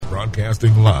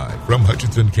Broadcasting live from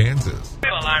Hutchinson, Kansas.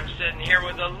 Well, I'm sitting here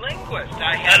with a linguist.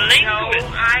 I had no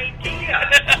idea.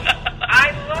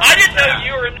 I didn't know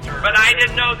you were, but I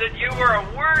didn't know that you were a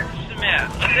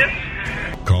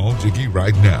wordsmith. Call Jiggy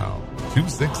right now.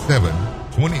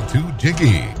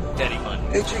 267-22-JIGGY. Daddy Money.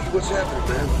 Hey, Jiggy, what's happening,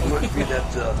 man? You must be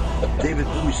that David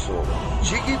Bowie song.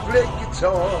 Jiggy play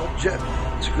guitar.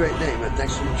 It's a great name, man.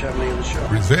 Thanks so much for having me on the show.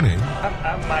 Presenting.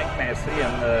 I'm Mike Massey,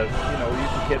 and you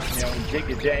can catch me on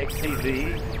Jiggy Jag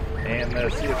TV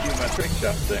and see a few of my trick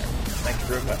shots there. Thanks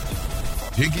very much.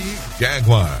 Jiggy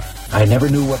Jaguar. I never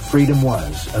knew what freedom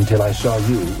was until I saw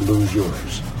you lose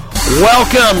yours.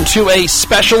 Welcome to a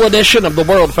special edition of the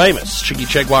world-famous Jiggy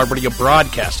Jaguar radio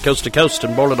broadcast, coast to coast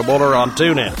and border to border on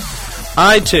TuneIn,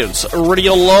 iTunes,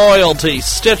 Radio Loyalty,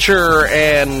 Stitcher,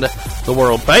 and the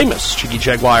world-famous Jiggy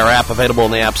Jaguar app available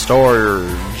in the App Store,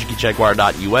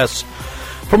 jiggyjaguar.us.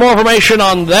 For more information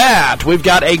on that, we've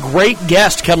got a great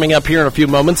guest coming up here in a few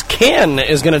moments. Ken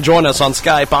is going to join us on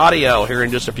Skype audio here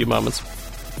in just a few moments.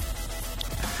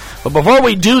 But before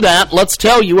we do that, let's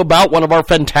tell you about one of our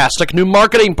fantastic new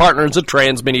marketing partners at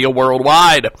Transmedia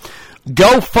Worldwide.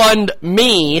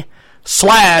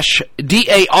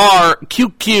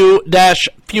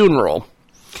 GoFundMe/DARQQ-funeral.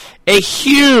 A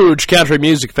huge country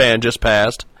music fan just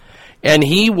passed, and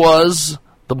he was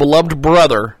the beloved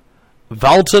brother,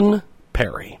 Valton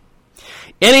Perry.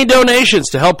 Any donations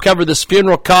to help cover this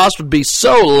funeral cost would be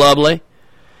so lovely.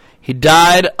 He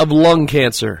died of lung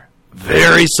cancer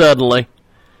very suddenly.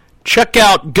 Check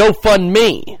out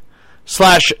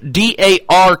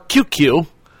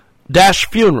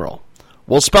GoFundMe/DARQQ-funeral.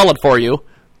 We'll spell it for you.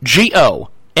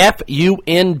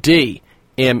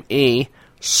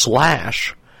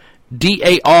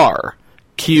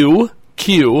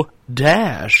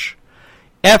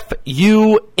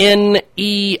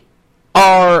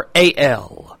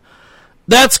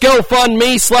 That's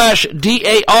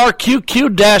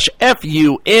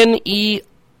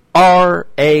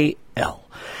GoFundMe/DARQQ-funeral.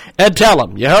 And tell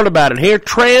them you heard about it here,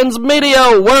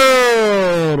 Transmedia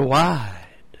Worldwide.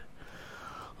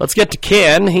 Let's get to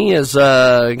Ken. He is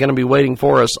going to be waiting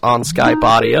for us on Skype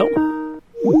audio.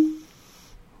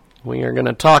 We are going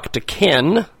to talk to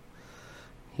Ken.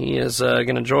 He is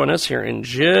going to join us here in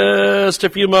just a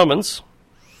few moments.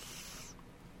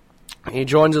 He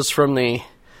joins us from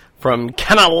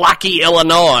Kahnawake,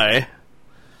 Illinois,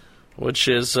 which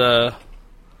is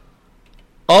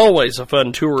always a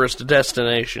fun tourist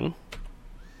destination.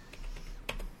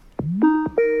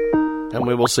 And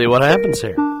we will see what happens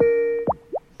here. Ken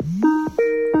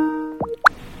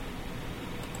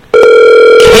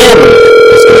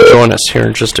is going to join us here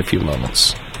in just a few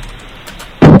moments.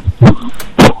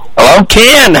 Hello?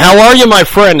 Ken, how are you, my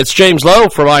friend? It's James Lowe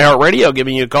from iHeartRadio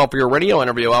giving you a call for your radio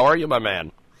interview. How are you, my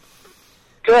man?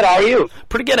 Good, how are you?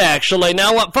 Pretty good, actually.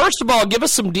 Now, first of all, give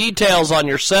us some details on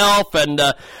yourself and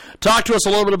talk to us a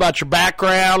little bit about your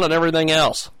background and everything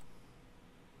else.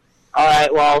 All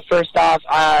right, well, first off,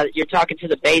 you're talking to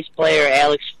the bass player,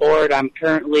 Alex Ford. I'm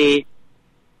currently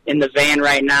in the van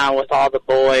right now with all the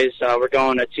boys. We're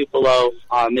going to Tupelo,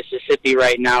 Mississippi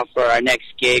right now for our next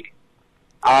gig.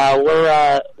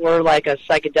 We're like a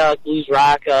psychedelic blues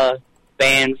rock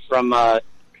band from, the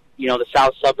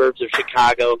south suburbs of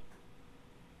Chicago.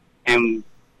 And,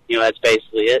 that's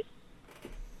basically it.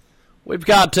 We've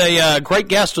got a great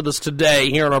guest with us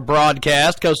today here on our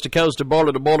broadcast, coast to coast and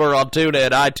border to border on TuneIn,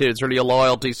 iTunes, Radio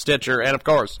Loyalty, Stitcher, and, of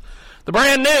course, the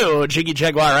brand new Jiggy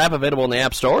Jaguar app available in the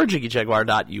App Store,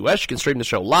 jiggyjaguar.us. You can stream the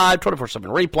show live,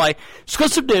 24/7 replay,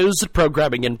 exclusive news and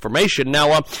programming information.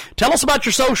 Now, tell us about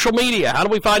your social media. How do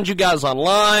we find you guys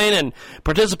online and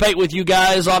participate with you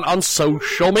guys on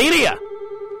social media?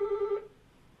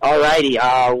 Alrighty,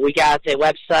 we got a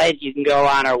website. You can go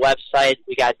on our website.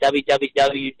 We got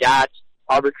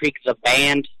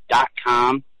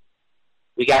www.arborcreektheband.com.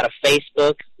 We got a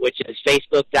Facebook, which is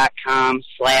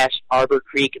facebook.com/Arbor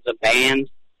Creek the Band.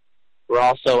 We're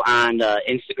also on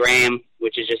Instagram,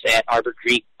 which is just at Arbor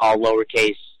Creek, all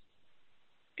lowercase.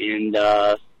 And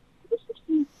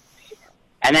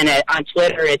then on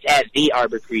Twitter, it's at the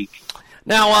Arbor Creek.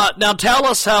 Now tell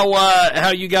us how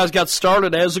you guys got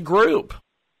started as a group.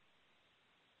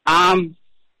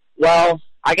 Well,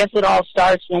 I guess it all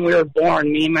starts when we were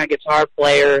born. Me and my guitar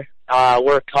player,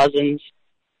 we're cousins.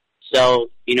 So,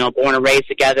 born and raised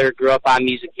together, grew up on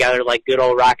music together, like good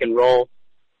old rock and roll.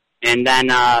 And then,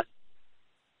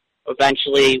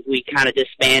 eventually we kind of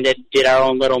disbanded, did our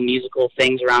own little musical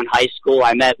things around high school.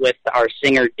 I met with our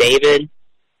singer, David,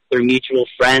 through mutual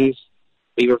friends.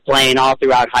 We were playing all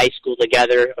throughout high school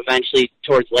together. Eventually,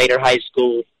 towards later high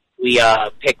school, we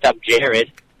picked up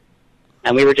Jared.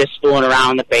 And we were just fooling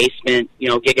around in the basement,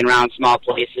 gigging around small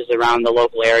places around the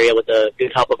local area with the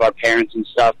good help of our parents and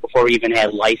stuff before we even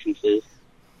had licenses.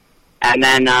 And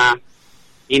then,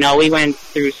 we went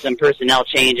through some personnel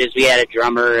changes. We had a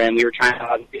drummer, and we were trying to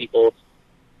talk to people.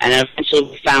 And then eventually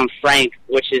we found Frank,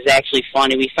 which is actually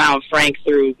funny. We found Frank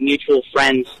through mutual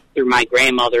friends through my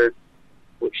grandmother.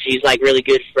 She's, really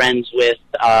good friends with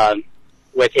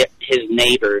his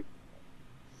neighbor.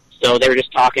 So they were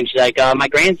just talking. She's like, my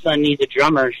grandson needs a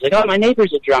drummer. She's like, oh, my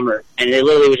neighbor's a drummer. And it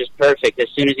literally was just perfect. As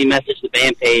soon as he messaged the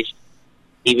band page,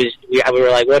 we were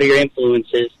like, what are your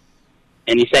influences?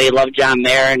 And he said he loved John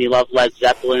Mayer and he loved Led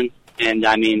Zeppelin. And,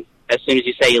 as soon as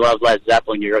you say you love Led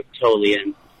Zeppelin, you're totally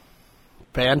in.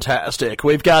 Fantastic.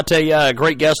 We've got a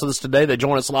great guest with us today. They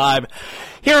join us live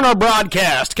here in our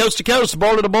broadcast, coast to coast,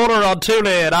 border to border on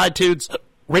TuneIn, iTunes,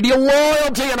 Radio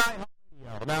Loyalty, and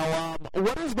iHeartRadio. Now,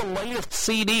 what is the latest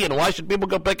CD, and why should people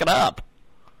go pick it up?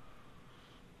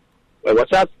 Wait,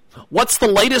 what's up? What's the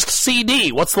latest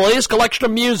CD? What's the latest collection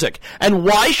of music? And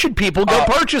why should people go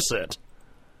purchase it?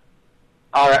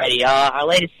 Alrighty, our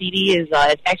latest CD is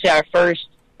it's actually our first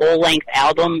full-length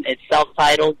album. It's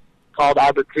self-titled, called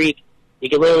Arbor Creek. You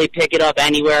can literally pick it up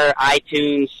anywhere,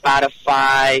 iTunes,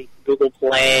 Spotify, Google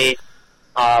Play,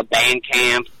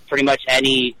 Bandcamp, pretty much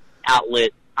any outlet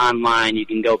online. You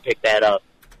can go pick that up.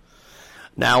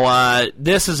 Now,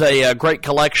 this is a great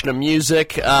collection of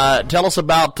music. Tell us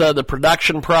about the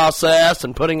production process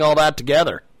and putting all that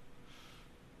together.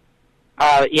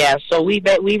 So we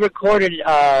recorded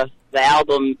the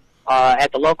album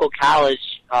at the local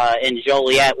college in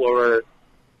Joliet, where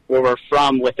we're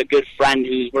from, with a good friend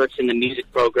who works in the music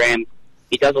program.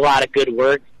 He does a lot of good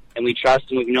work, and we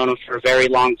trust him. We've known him for a very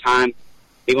long time.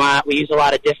 We use a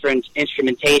lot of different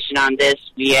instrumentation on this.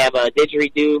 We have a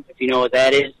didgeridoo, if you know what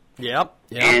that is. Yep.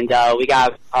 And we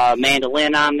got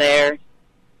mandolin on there,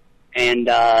 and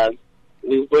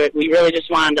we really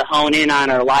just wanted to hone in on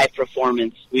our live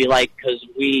performance. Because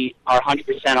we are 100%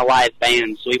 a live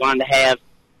band, so we wanted to have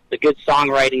the good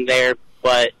songwriting there,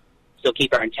 but still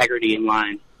keep our integrity in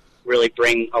line. Really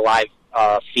bring a live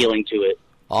feeling to it.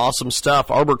 Awesome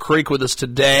stuff. Arbor Creek with us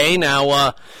today.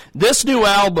 Now, this new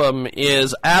album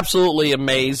is absolutely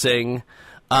amazing.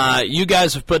 You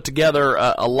guys have put together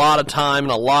a lot of time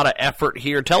and a lot of effort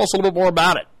here. Tell us a little bit more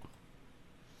about it.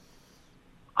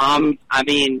 I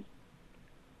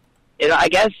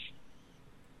guess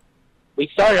we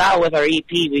started out with our EP.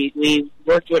 We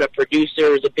worked with a producer.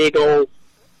 It was a big old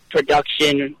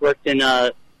production, worked in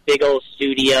a big old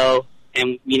studio,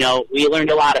 and, we learned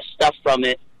a lot of stuff from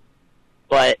it,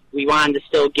 but we wanted to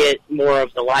still get more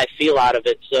of the live feel out of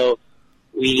it, so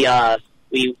we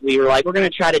were like, we're going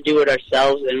to try to do it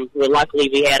ourselves, and luckily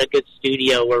we had a good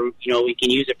studio where, we can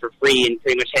use it for free and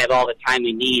pretty much have all the time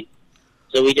we need.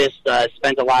 So we just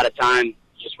spent a lot of time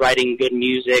just writing good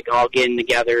music, all getting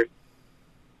together,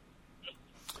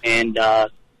 and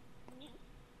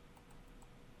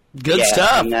good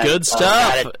stuff.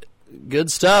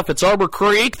 Good stuff. It's Arbor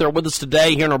Creek. They're with us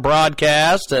today here in our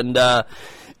broadcast, and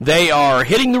they are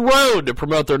hitting the road to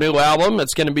promote their new album.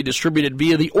 It's going to be distributed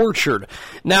via The Orchard.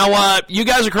 Now, you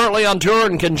guys are currently on tour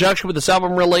in conjunction with this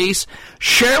album release.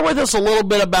 Share with us a little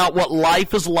bit about what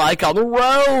life is like on the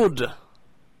road.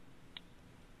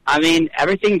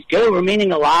 Everything's good. We're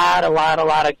meeting a lot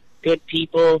of good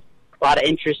people, a lot of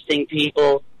interesting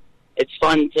people. It's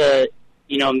fun to,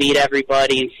 meet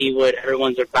everybody and see what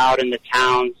everyone's about in the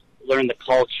towns, learn the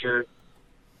culture.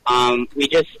 We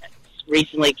just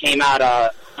recently came out of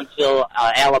Huntsville,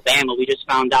 Alabama. We just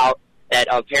found out that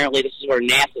apparently this is where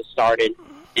NASA started.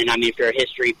 And, if you're a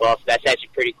history buff, that's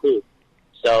actually pretty cool.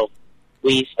 So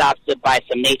we stopped by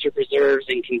some nature preserves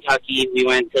in Kentucky. We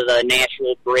went to the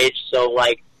Natural Bridge. So,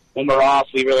 when we're off,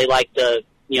 we really like to,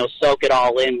 soak it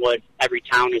all in, what every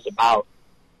town is about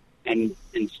and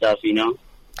stuff,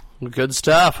 Good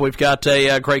stuff. We've got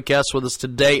a great guest with us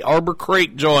today. Arbor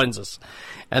Creek joins us,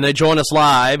 and they join us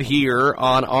live here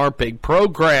on our big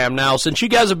program. Now, since you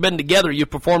guys have been together,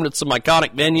 you've performed at some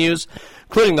iconic venues,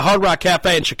 including the Hard Rock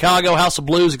Cafe in Chicago, House of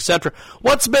Blues, etc.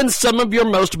 What's been some of your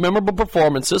most memorable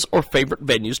performances or favorite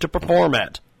venues to perform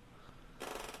at?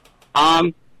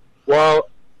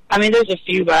 There's a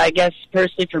few, but I guess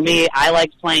personally for me, I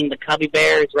like playing the Cubby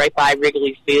Bear. It's right by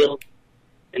Wrigley Field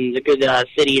in the good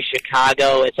city of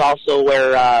Chicago. It's also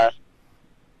where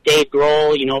Dave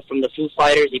Grohl, from the Foo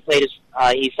Fighters,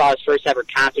 he saw his first ever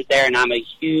concert there, and I'm a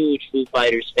huge Foo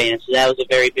Fighters fan, so that was a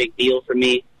very big deal for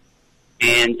me.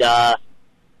 And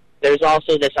there's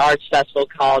also this arts festival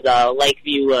called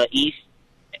Lakeview East.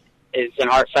 It's an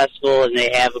art festival, and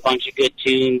they have a bunch of good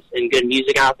tunes and good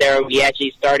music out there. We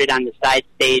actually started on the side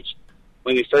stage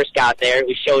when we first got there.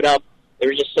 We showed up there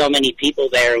were just so many people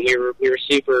there, and we were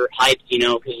super hyped, you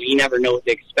know, because you never know what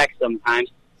to expect sometimes.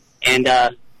 And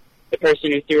the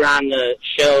person who threw on the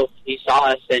show, he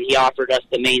saw us, and he offered us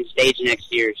the main stage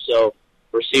next year. So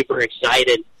we're super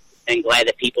excited and glad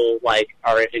that people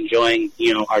are enjoying,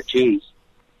 you know, our tunes.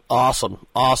 Awesome.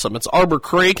 It's Arbor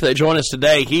Creek. They join us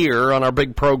today here on our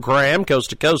big program, Coast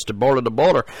to Coast and Border to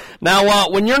Border. Now,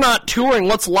 when you're not touring,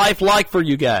 what's life like for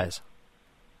you guys?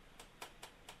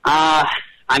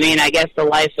 I mean, I guess the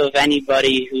life of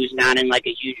anybody who's not in, like,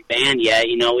 a huge band yet.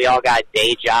 You know, we all got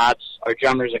day jobs. Our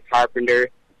drummer's a carpenter,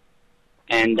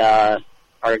 and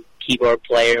our keyboard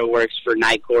player works for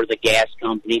Nightcore, the gas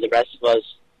company. The rest of us,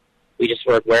 we just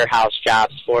work warehouse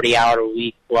jobs,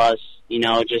 40-hour-a-week plus, you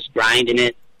know, just grinding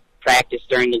it. Practice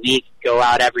during the week, go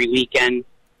out every weekend.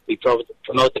 We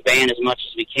promote the band as much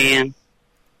as we can.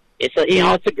 It's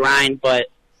a grind, but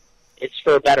it's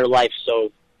for a better life,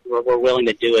 so we're willing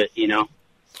to do it, you know.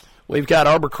 We've got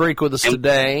Arbor Creek with us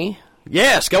today.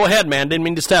 Yes, go ahead, man. Didn't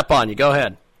mean to step on you. Go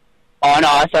ahead. Oh,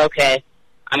 no, it's okay.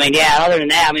 I mean, yeah, other than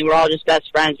that, I mean, we're all just best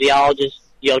friends. We all just,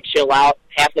 you know, chill out.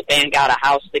 Half the band got a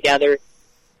house together.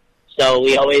 So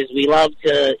we love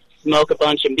to smoke a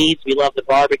bunch of meats. We love to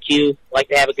barbecue, like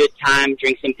to have a good time,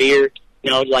 drink some beer, you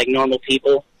know, like normal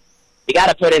people. You got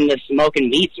to put in the smoking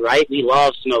meats, right? We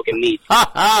love smoking meats.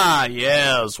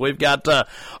 Yes. We've got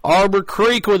Arbor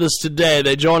Creek with us today.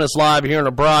 They join us live here in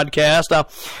a broadcast.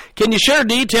 Can you share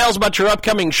details about your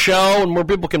upcoming show and where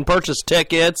people can purchase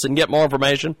tickets and get more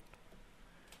information?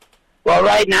 Well,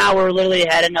 right now we're literally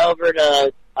heading over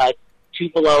to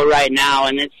Tupelo right now,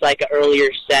 and it's like an earlier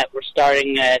set. We're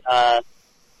starting at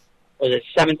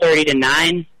 7:30 to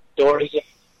 9? Doors?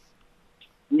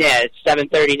 Yeah, it's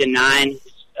 7:30 to 9.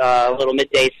 A little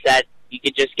midday set. You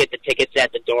could just get the tickets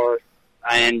at the door.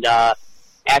 And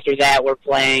after that, we're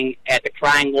playing at the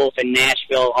Crying Wolf in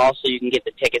Nashville. Also, you can get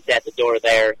the tickets at the door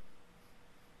there.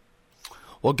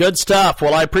 Well, good stuff.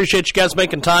 Well, I appreciate you guys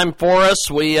making time for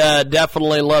us. We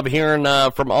definitely love hearing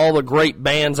from all the great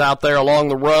bands out there along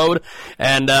the road.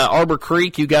 And Arbor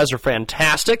Creek, you guys are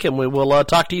fantastic, and we will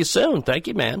talk to you soon. Thank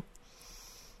you, man.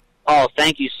 Oh,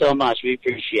 thank you so much. We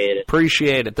appreciate it.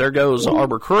 Appreciate it. There goes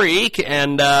Arbor Creek.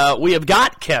 And we have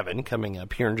got Kevin coming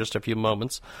up here in just a few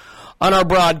moments on our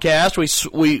broadcast. We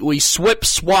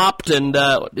swapped, and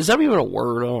is that even a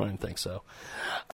word? I don't even think so.